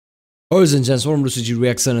Ladies and gents, welcome to CG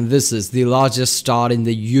Reaction, and this is the largest star in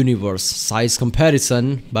the universe. Size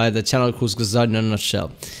comparison by the channel Kurzgesagt in a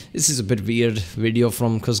nutshell. This is a bit weird video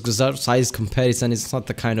from Kurzgesagt. Size comparison is not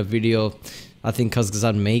the kind of video I think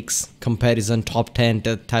Kurzgesagt makes. Comparison, top 10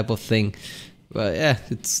 type of thing. But yeah,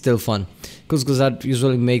 it's still fun. Kurzgesagt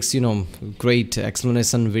usually makes, great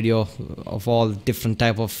explanation video of all different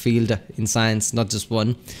type of field in science, not just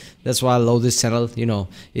one. That's why I love this channel.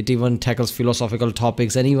 It even tackles philosophical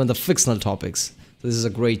topics and even the fictional topics. This is a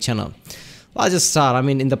great channel. Largest star,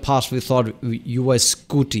 in the past we thought US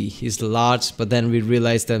Scooty is large, but then we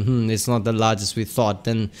realized that it's not the largest we thought.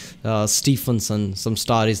 Then Stephenson, some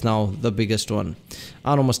star, is now the biggest one.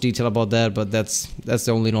 I don't know much detail about that, but that's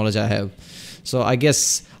the only knowledge I have. So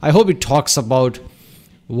I hope it talks about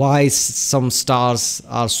why some stars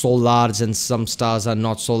are so large and some stars are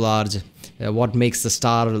not so large. What makes the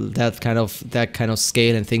star that kind of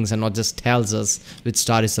scale and things, and not just tells us which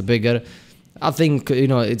star is the bigger. I think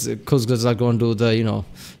it's Kurzgesagt going to do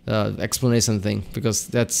the explanation thing, because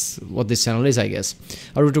that's what this channel is, I guess.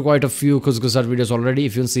 I wrote quite a few Kurzgesagt videos already.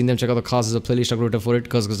 If you haven't seen them, check out the cast. There's a playlist I wrote for it,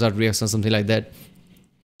 Kurzgesagt Reaction, something like that.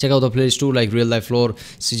 Check out the playlist too, like Real Life Lore,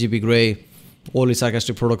 CGP Grey, Only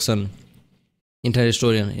Sarcastic Production, Internet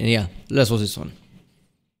Historian, and yeah, let's watch this one.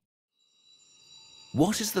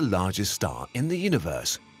 What is the largest star in the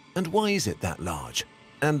universe, and why is it that large?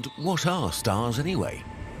 And what are stars anyway?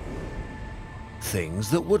 Things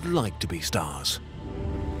that would like to be stars.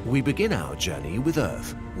 We begin our journey with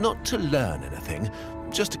Earth, not to learn anything,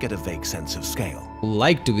 just to get a vague sense of scale.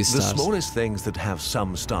 Like to be stars. The smallest things that have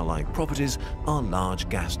some star-like properties are large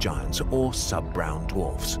gas giants or sub-brown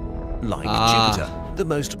dwarfs. Like Jupiter, the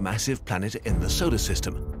most massive planet in the solar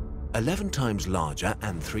system, 11 times larger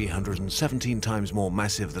and 317 times more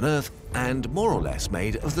massive than Earth, and more or less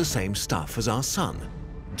made of the same stuff as our Sun,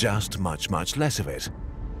 just much less of it.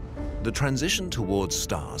 The transition towards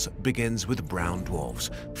stars begins with brown dwarfs,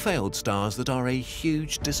 failed stars that are a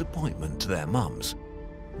huge disappointment to their mums.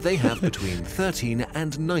 They have between 13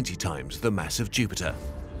 and 90 times the mass of Jupiter.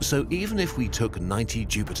 So even if we took 90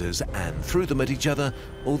 Jupiters and threw them at each other,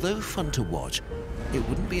 although fun to watch, it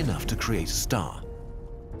wouldn't be enough to create a star.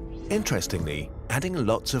 Interestingly, adding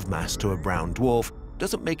lots of mass to a brown dwarf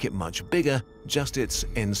doesn't make it much bigger, just its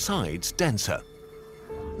insides denser.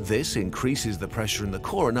 This increases the pressure in the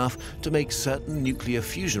core enough to make certain nuclear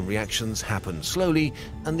fusion reactions happen slowly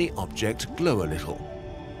and the object glow a little.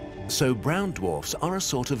 So brown dwarfs are a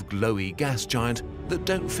sort of glowy gas giant that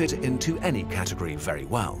don't fit into any category very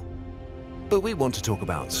well. But we want to talk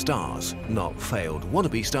about stars, not failed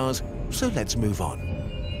wannabe stars, so let's move on.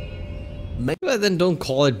 Well, then don't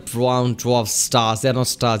call it brown dwarf stars. They're not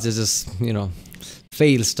stars, they're just,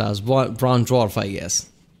 failed stars. Brown dwarf, I guess.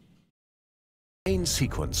 Main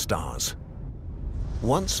sequence stars.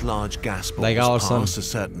 Once large gas balls pass a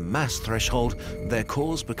certain mass threshold, their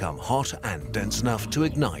cores become hot and dense enough to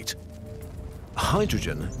ignite.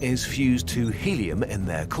 Hydrogen is fused to helium in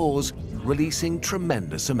their cores, releasing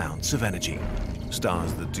tremendous amounts of energy.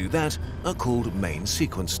 Stars that do that are called main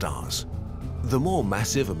sequence stars. The more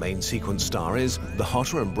massive a main sequence star is, the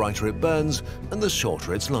hotter and brighter it burns, and the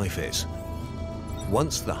shorter its life is.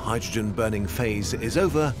 Once the hydrogen burning phase is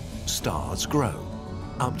over, stars grow,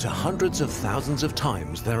 up to hundreds of thousands of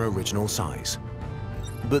times their original size.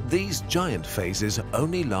 But these giant phases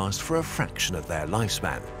only last for a fraction of their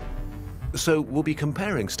lifespan. So we'll be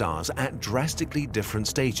comparing stars at drastically different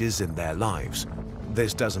stages in their lives.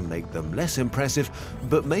 This doesn't make them less impressive,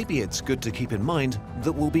 but maybe it's good to keep in mind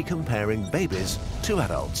that we'll be comparing babies to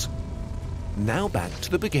adults. Now back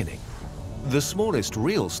to the beginning. The smallest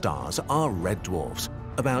real stars are red dwarfs,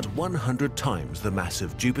 about 100 times the mass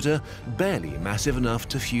of Jupiter, barely massive enough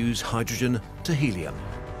to fuse hydrogen to helium.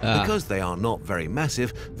 Because they are not very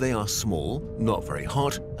massive, they are small, not very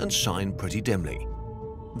hot, and shine pretty dimly.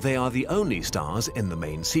 They are the only stars in the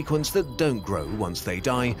main sequence that don't grow once they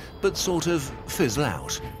die, but sort of fizzle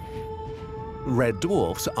out. Red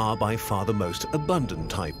dwarfs are by far the most abundant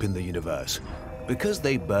type in the universe. Because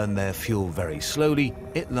they burn their fuel very slowly,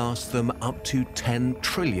 it lasts them up to 10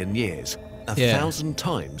 trillion years, 1,000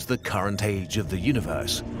 times the current age of the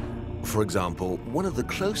universe. For example, one of the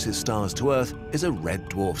closest stars to Earth is a red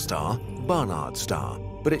dwarf star, Barnard's star,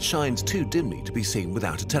 but it shines too dimly to be seen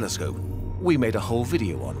without a telescope. We made a whole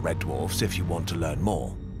video on red dwarfs if you want to learn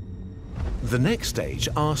more. The next stage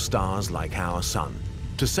are stars like our Sun.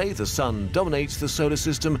 To say the Sun dominates the solar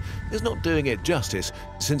system is not doing it justice,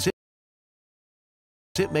 since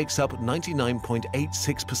it makes up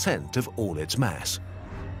 99.86% of all its mass.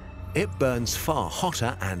 It burns far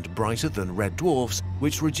hotter and brighter than red dwarfs,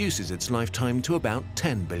 which reduces its lifetime to about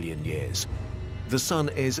 10 billion years. The Sun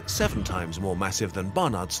is 7 times more massive than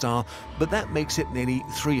Barnard's star, but that makes it nearly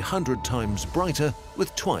 300 times brighter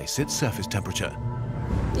with twice its surface temperature.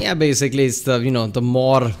 Yeah, basically it's the, the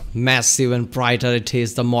more massive and brighter it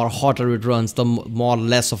is, the more hotter it runs, the more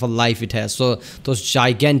less of a life it has. So those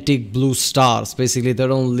gigantic blue stars, basically they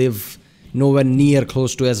don't live nowhere near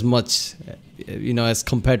close to as much, as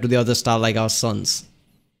compared to the other star like our suns.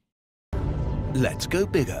 Let's go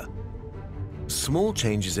bigger. Small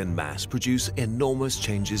changes in mass produce enormous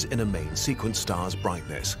changes in a main sequence star's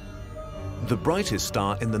brightness. The brightest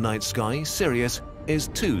star in the night sky, Sirius, is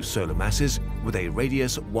 2 solar masses with a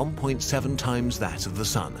radius 1.7 times that of the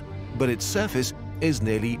Sun, but its surface is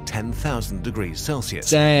nearly 10,000 degrees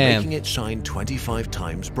Celsius, making it shine 25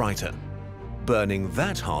 times brighter. Burning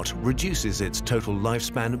that hot reduces its total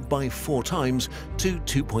lifespan by 4 times to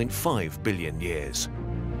 2.5 billion years.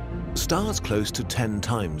 Stars close to 10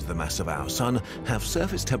 times the mass of our Sun have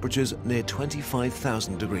surface temperatures near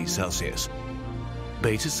 25,000 degrees Celsius.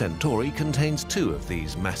 Beta Centauri contains 2 of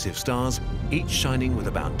these massive stars, each shining with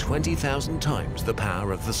about 20,000 times the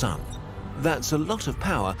power of the Sun. That's a lot of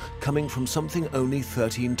power coming from something only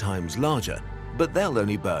 13 times larger, but they'll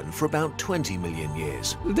only burn for about 20 million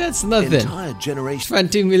years. That's nothing. Entire generation.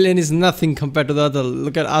 20 million is nothing compared to the other.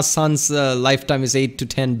 Look at our Sun's lifetime is 8 to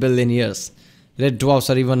 10 billion years. Red dwarfs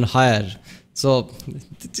are even higher. So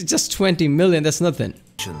just 20 million, that's nothing.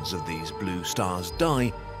 Of these blue stars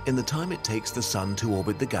die in the time it takes the Sun to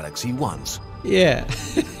orbit the galaxy once. Yeah.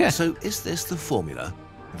 So is this the formula?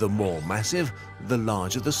 The more massive, the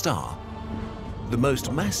larger the star. The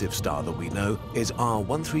most massive star that we know is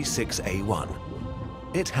R136A1.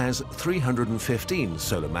 It has 315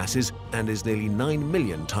 solar masses and is nearly 9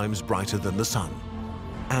 million times brighter than the Sun.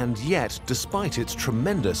 And yet, despite its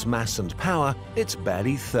tremendous mass and power, it's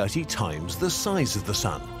barely 30 times the size of the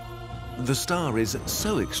Sun. The star is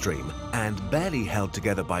so extreme and barely held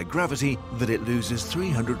together by gravity that it loses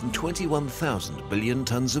 321,000 billion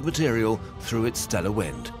tons of material through its stellar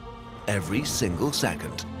wind every single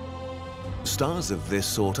second. Stars of this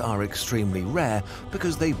sort are extremely rare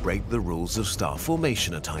because they break the rules of star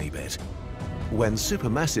formation a tiny bit. When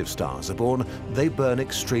supermassive stars are born, they burn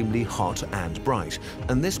extremely hot and bright,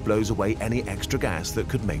 and this blows away any extra gas that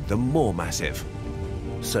could make them more massive.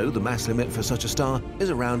 So the mass limit for such a star is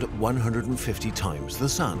around 150 times the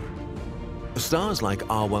Sun. Stars like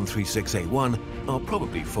R136A1 are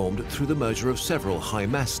probably formed through the merger of several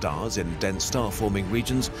high-mass stars in dense star-forming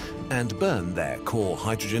regions and burn their core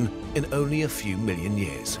hydrogen in only a few million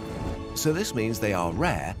years. So this means they are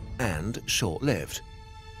rare and short-lived.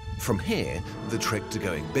 From here, the trick to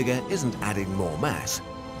going bigger isn't adding more mass.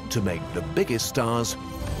 To make the biggest stars,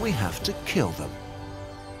 we have to kill them.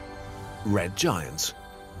 Red giants.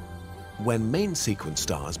 When main sequence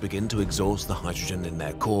stars begin to exhaust the hydrogen in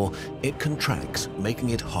their core, it contracts,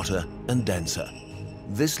 making it hotter and denser.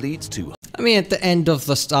 This leads to... at the end of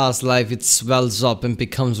the star's life, it swells up and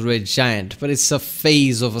becomes a red giant, but it's a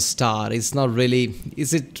phase of a star. It's not really...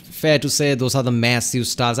 Is it fair to say those are the massive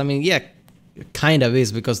stars? Yeah, kind of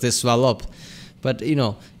is because they swell up. But,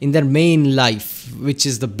 in their main life, which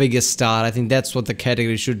is the biggest star, I think that's what the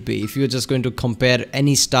category should be. If you're just going to compare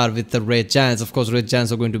any star with the red giants, of course, red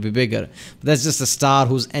giants are going to be bigger. But that's just a star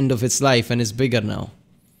whose end of its life and is bigger now.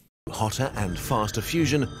 Hotter and faster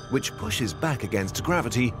fusion, which pushes back against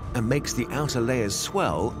gravity and makes the outer layers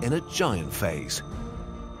swell in a giant phase.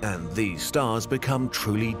 And these stars become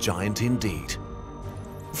truly giant indeed.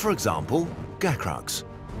 For example, Gacrux.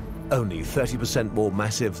 Only 30% more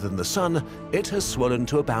massive than the Sun, it has swollen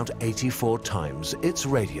to about 84 times its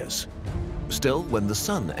radius. Still, when the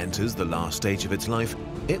Sun enters the last stage of its life,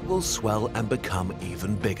 it will swell and become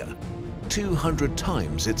even bigger, 200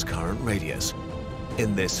 times its current radius.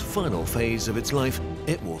 In this final phase of its life,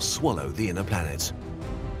 it will swallow the inner planets.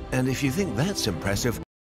 And if you think that's impressive...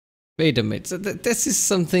 Wait a minute, so this is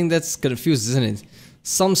something that's confused, isn't it?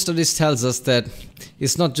 Some studies tells us that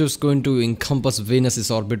it's not just going to encompass Venus's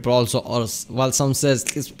orbit but also Earth, while some says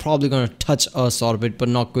it's probably going to touch Earth's orbit but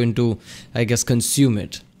not going to, I guess, consume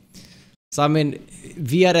it. So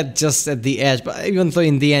we are just at the edge, but even though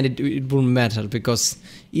in the end it wouldn't matter, because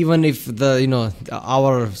even if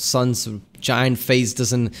our Sun's giant phase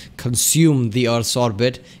doesn't consume the Earth's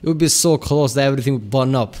orbit, it would be so close that everything would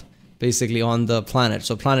burn up basically on the planet,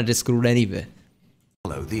 so planet is screwed anyway.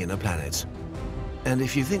 Follow the inner planets. And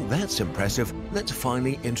if you think that's impressive, let's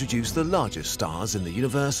finally introduce the largest stars in the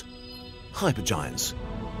universe, hypergiants.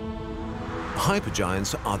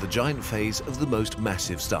 Hypergiants are the giant phase of the most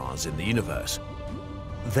massive stars in the universe.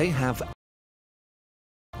 They have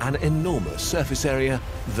an enormous surface area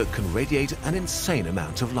that can radiate an insane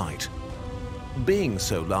amount of light. Being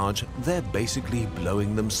so large, they're basically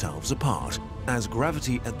blowing themselves apart, as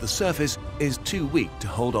gravity at the surface is too weak to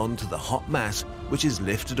hold on to the hot mass which is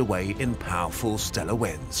lifted away in powerful stellar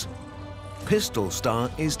winds. Pistol Star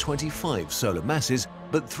is 25 solar masses,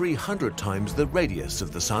 but 300 times the radius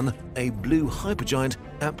of the Sun, a blue hypergiant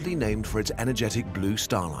aptly named for its energetic blue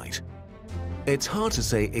starlight. It's hard to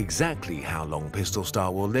say exactly how long Pistol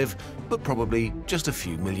Star will live, but probably just a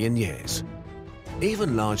few million years.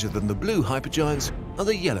 Even larger than the blue hypergiants are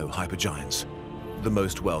the yellow hypergiants. The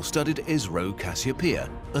most well-studied is Rho Cassiopeia,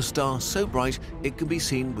 a star so bright it can be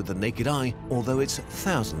seen with the naked eye, although it's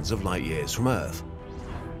thousands of light years from Earth.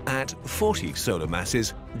 At 40 solar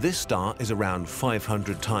masses, this star is around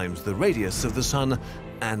 500 times the radius of the Sun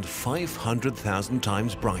and 500,000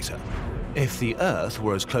 times brighter. If the Earth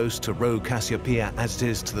were as close to Rho Cassiopeia as it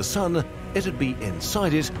is to the Sun, it'd be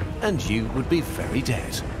inside it and you would be very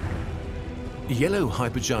dead. Yellow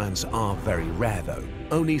hypergiants are very rare though,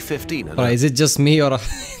 only 15 and is it just me or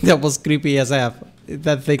that was creepy as F?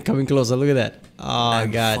 That thing coming closer, look at that. Oh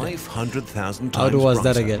god. 500,000 times How was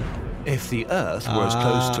brighter. that again? If the Earth were as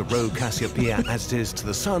close to Rho Cassiopeia as it is to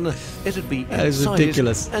the Sun, it'd be that is inside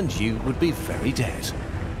ridiculous. it and you would be very dead.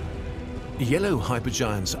 Yellow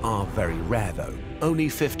hypergiants are very rare though, only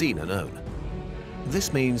 15 are known.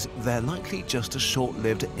 This means they're likely just a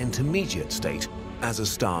short-lived intermediate state, as a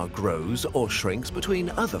star grows or shrinks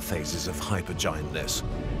between other phases of hypergiantness.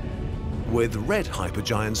 With red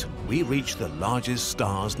hypergiants, we reach the largest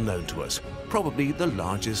stars known to us, probably the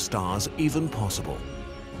largest stars even possible.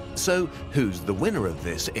 So, who's the winner of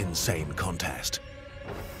this insane contest?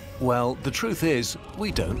 Well, the truth is,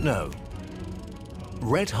 we don't know.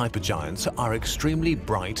 Red hypergiants are extremely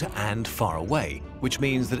bright and far away, which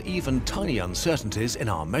means that even tiny uncertainties in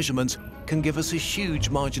our measurements can give us a huge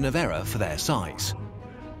margin of error for their size.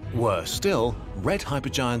 Worse still, red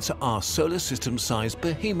hypergiants are solar system-sized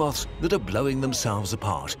behemoths that are blowing themselves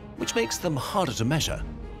apart, which makes them harder to measure.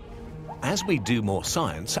 As we do more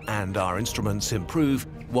science and our instruments improve,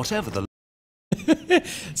 whatever the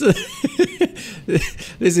So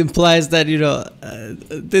this implies that, you know,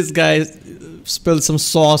 this guy spilled some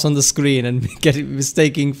sauce on the screen and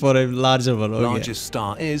mistaking for a larger one. Okay. largest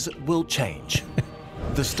star is will change.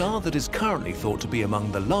 The star that is currently thought to be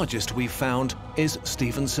among the largest we've found is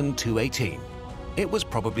Stephenson 218. It was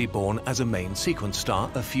probably born as a main sequence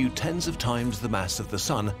star a few tens of times the mass of the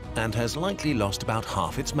Sun and has likely lost about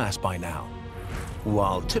half its mass by now.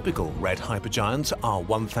 While typical red hypergiants are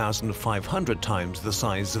 1,500 times the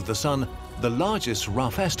size of the Sun, the largest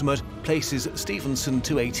rough estimate places Stephenson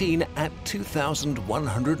 218 at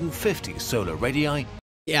 2,150 solar radii.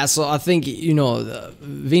 Yeah, so I think, you know,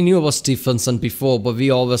 we knew about Stephenson before, but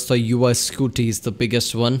we always thought US Scooty is the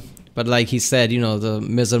biggest one. But like he said, you know, the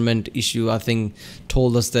measurement issue, I think,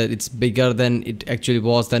 told us that it's bigger than it actually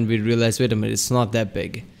was. Then we realized, wait a minute, it's not that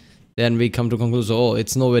big. Then we come to conclusion, oh,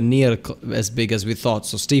 it's nowhere near as big as we thought.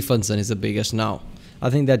 So Stephenson is the biggest now. I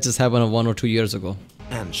think that just happened 1 or 2 years ago.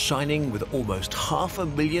 And shining with almost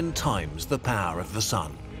 500,000 times the power of the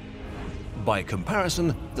Sun. By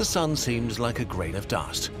comparison, the Sun seems like a grain of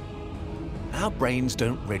dust. Our brains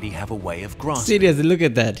don't really have a way of grasping. Seriously, look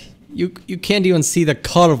at that. You can't even see the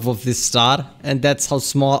curve of this star, and that's how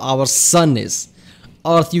small our Sun is.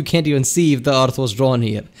 Earth, you can't even see if the Earth was drawn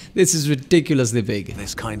here. This is ridiculously big.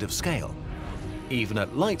 This kind of scale. Even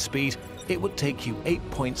at light speed, it would take you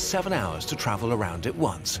 8.7 hours to travel around it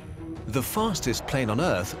once. The fastest plane on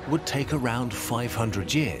Earth would take around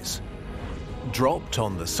 500 years. Dropped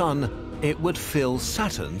on the Sun, it would fill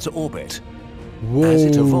Saturn's orbit. Whoa, as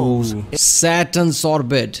it evolves, Saturn's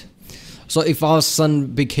orbit. So if our Sun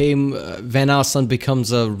became, when our Sun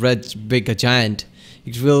becomes a red big giant,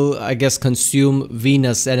 it will, I guess, consume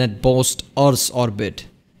Venus and at most Earth's orbit.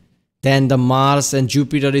 Then the Mars and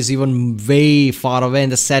Jupiter is even way far away,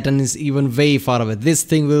 and the Saturn is even way far away. This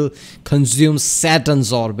thing will consume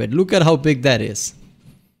Saturn's orbit. Look at how big that is.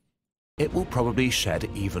 It will probably shed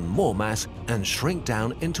even more mass and shrink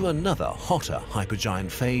down into another hotter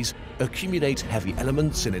hypergiant phase, accumulate heavy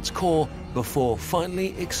elements in its core before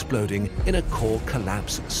finally exploding in a core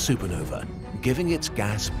collapse supernova, giving its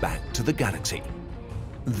gas back to the galaxy.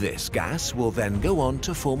 This gas will then go on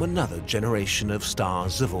to form another generation of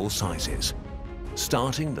stars of all sizes,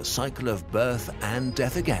 starting the cycle of birth and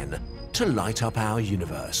death again to light up our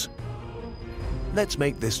universe. Let's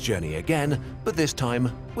make this journey again, but this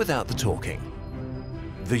time without the talking.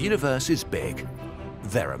 The universe is big.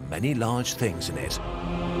 There are many large things in it.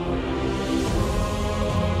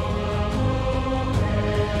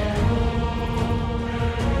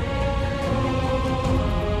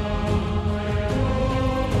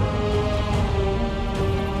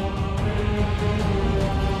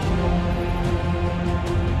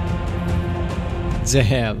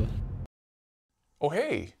 Damn. Oh,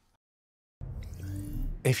 hey.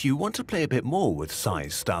 If you want to play a bit more with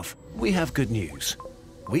size stuff, we have good news.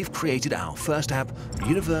 We've created our first app,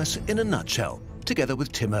 Universe in a Nutshell, together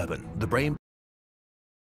with Tim Urban, the brain.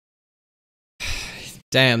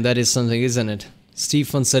 Damn, that is something, isn't it?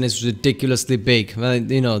 Stephenson is ridiculously big. Well,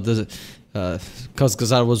 you know, the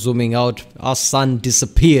Kurzgesagt was zooming out. Our sun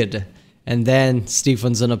disappeared, and then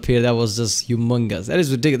Stephenson appeared. That was just humongous. That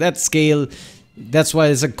is ridiculous. That scale. That's why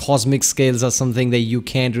it's a cosmic scales are something that you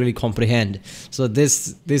can't really comprehend. So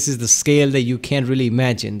this is the scale that you can't really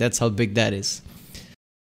imagine. That's how big that is.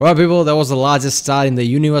 Alright people, that was the largest star in the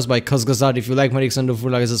universe by Kurzgesagt. If you like my reaction, don't forget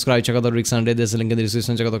to like and subscribe. Check out the reaction. There's a link in the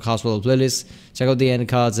description. Check out the cast playlist. Check out the end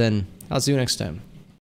cards, and I'll see you next time.